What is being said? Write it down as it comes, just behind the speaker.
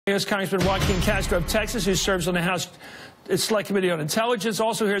Here's Congressman Castro of Texas, who serves on the House Select Committee on Intelligence.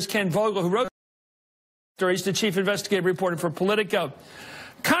 Also, here's Ken Vogel, who wrote the stories, the chief investigative reporter for Politico.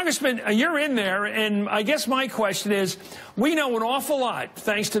 Congressman, you're in there, and I guess my question is, we know an awful lot,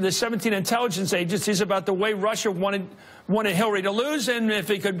 thanks to the 17 intelligence agencies, about the way Russia wanted Hillary to lose, and if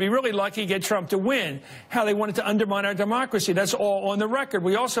he could be really lucky, get Trump to win, how they wanted to undermine our democracy. That's all on the record.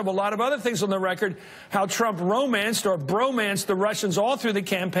 We also have a lot of other things on the record, how Trump romanced or bromanced the Russians all through the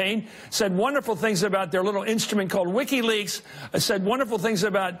campaign, said wonderful things about their little instrument called WikiLeaks, said wonderful things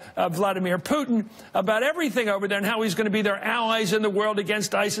about Vladimir Putin, about everything over there, and how he's going to be their allies in the world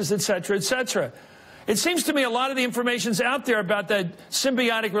against ISIS, et cetera, et cetera. It seems to me a lot of the information's out there about that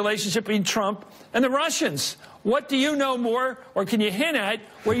symbiotic relationship between Trump and the Russians. What do you know more, or can you hint at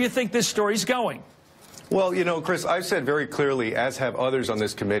where you think this story's going? Well, you know, Chris, I've said very clearly, as have others on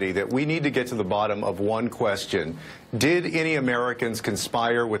this committee, that we need to get to the bottom of one question. Did any Americans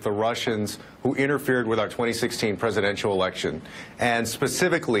conspire with the Russians who interfered with our 2016 presidential election? And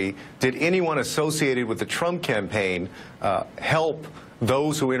specifically, did anyone associated with the Trump campaign help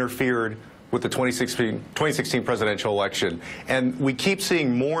those who interfered with the 2016 presidential election? And we keep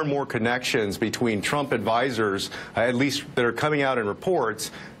seeing more and more connections between Trump advisors, at least that are coming out in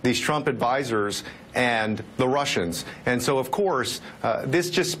reports, these Trump advisors and the Russians. And so, of course, this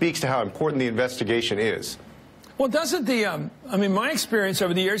just speaks to how important the investigation is. Well, doesn't I mean, my experience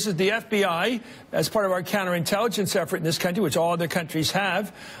over the years is the FBI, as part of our counterintelligence effort in this country, which all other countries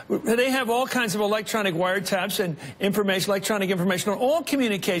have, they have all kinds of electronic wiretaps and electronic information on all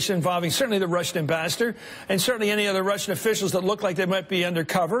communication involving certainly the Russian ambassador and certainly any other Russian officials that look like they might be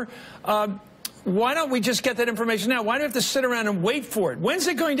undercover. Why don't we just get that information now? Why do we have to sit around and wait for it? When's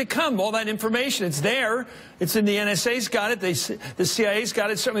it going to come, all that information? It's there. It's in the NSA's got it. The CIA's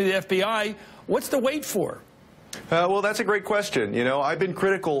got it, certainly the FBI. What's the wait for? Well, that's a great question. You know, I've been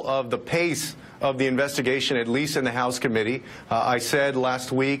critical of the pace of the investigation, at least in the House committee. I said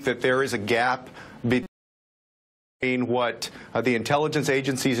last week that there is a gap between what the intelligence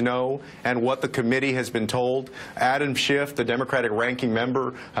agencies know and what the committee has been told. Adam Schiff, the Democratic ranking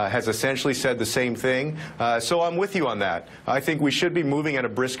member, has essentially said the same thing. So I'm with you on that. I think we should be moving at a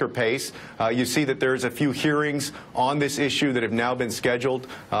brisker pace. You see that there's a few hearings on this issue that have now been scheduled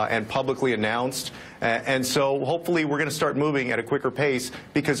and publicly announced. And so hopefully we're going to start moving at a quicker pace,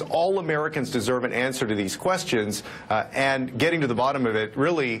 because all Americans deserve an answer to these questions, and getting to the bottom of it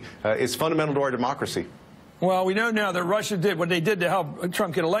really is fundamental to our democracy. Well, we know now that Russia did what they did to help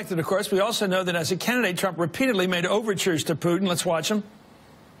Trump get elected, of course. We also know that as a candidate, Trump repeatedly made overtures to Putin. Let's watch him.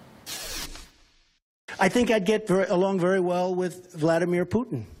 I think I'd get along very well with Vladimir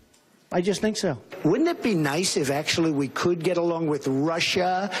Putin. I just think so. Wouldn't it be nice if actually we could get along with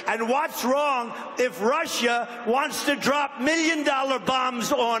Russia? And what's wrong if Russia wants to drop million-dollar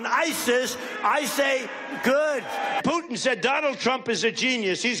bombs on ISIS? I say, good. Putin said Donald Trump is a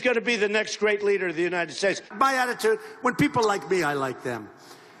genius. He's going to be the next great leader of the United States. My attitude, when people like me, I like them.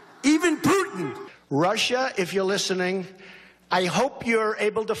 Even Putin. Russia, if you're listening, I hope you're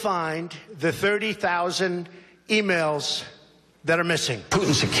able to find the 30,000 emails that are missing.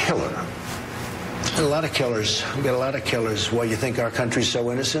 Putin's a killer. A lot of killers. We got a lot of killers. Why, you think our country's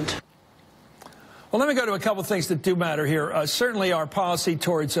so innocent? Well, let me go to a couple of things that do matter here. Certainly our policy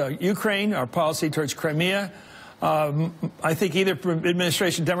towards Ukraine, our policy towards Crimea. I think either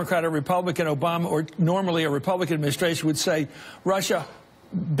administration, Democrat or Republican, Obama, or normally a Republican administration would say, Russia,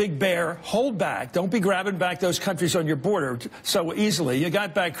 Big Bear, hold back. Don't be grabbing back those countries on your border so easily. You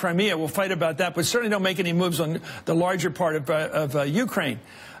got back Crimea. We'll fight about that, but certainly don't make any moves on the larger part of Ukraine.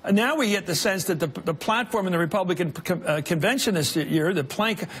 Now we get the sense that the platform in the Republican convention this year, the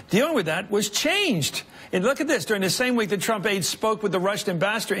plank dealing with that, was changed. And look at this. During the same week that Trump aides spoke with the Russian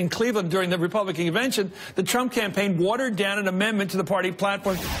ambassador in Cleveland during the Republican convention, the Trump campaign watered down an amendment to the party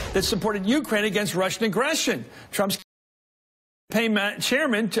platform that supported Ukraine against Russian aggression. Trump's campaign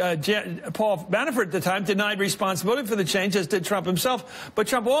chairman, Paul Manafort at the time, denied responsibility for the change, as did Trump himself. But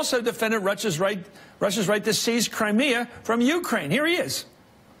Trump also defended Russia's right to seize Crimea from Ukraine. Here he is.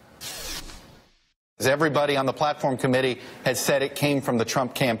 Everybody on the platform committee has said it came from the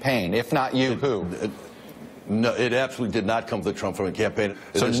Trump campaign. If not you, who? No, it absolutely did not come from the Trump campaign.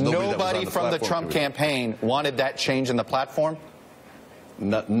 So nobody from the Trump campaign wanted that change in the platform?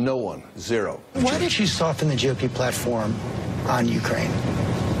 No one. Zero. Why did you soften the GOP platform on Ukraine?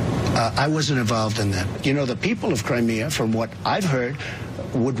 I wasn't involved in that. You know, the people of Crimea, from what I've heard,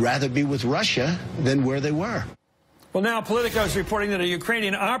 would rather be with Russia than where they were. Well, now Politico is reporting that a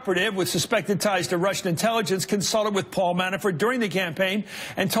Ukrainian operative with suspected ties to Russian intelligence consulted with Paul Manafort during the campaign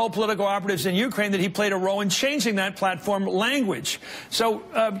and told political operatives in Ukraine that he played a role in changing that platform language. So,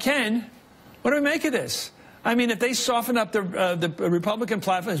 Ken, what do we make of this? I mean, if they soften up the Republican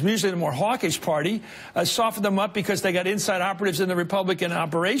platform, it's usually the more hawkish party, soften them up because they got inside operatives in the Republican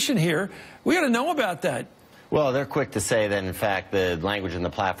operation here, we got to know about that. Well, they're quick to say that, in fact, the language in the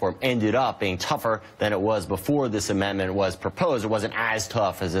platform ended up being tougher than it was before this amendment was proposed. It wasn't as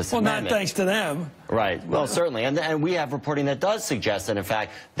tough as this amendment. Well, not thanks to them. Right. Well, certainly. And we have reporting that does suggest that, in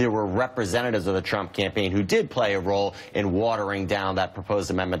fact, there were representatives of the Trump campaign who did play a role in watering down that proposed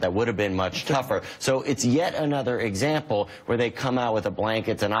amendment that would have been much tougher. So it's yet another example where they come out with a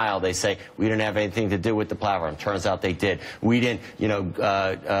blanket denial. They say, we didn't have anything to do with the platform. Turns out they did. We didn't, you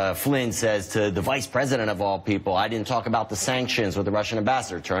know, Flynn says to the vice president of all people, I didn't talk about the sanctions with the Russian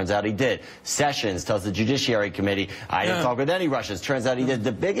ambassador. Turns out he did. Sessions tells the Judiciary Committee, I didn't talk with any Russians. Turns out he did.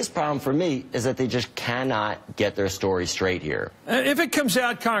 The biggest problem for me is that they just cannot get their story straight here. If it comes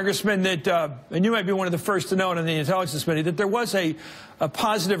out, Congressman, that, and you might be one of the first to know it in the Intelligence Committee, that there was a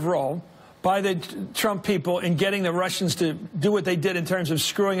positive role by the Trump people in getting the Russians to do what they did in terms of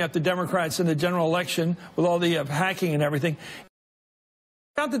screwing up the Democrats in the general election with all the hacking and everything,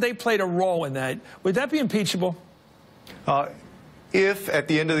 not that they played a role in that, would that be impeachable? If at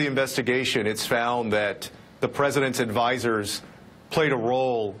the end of the investigation it's found that the president's advisors played a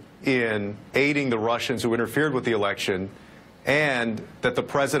role in aiding the Russians who interfered with the election and that the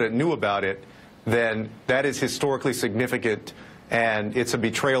president knew about it, then that is historically significant and it's a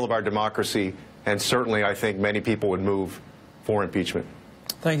betrayal of our democracy, and certainly I think many people would move for impeachment.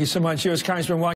 Thank you so much. U.S. Congressman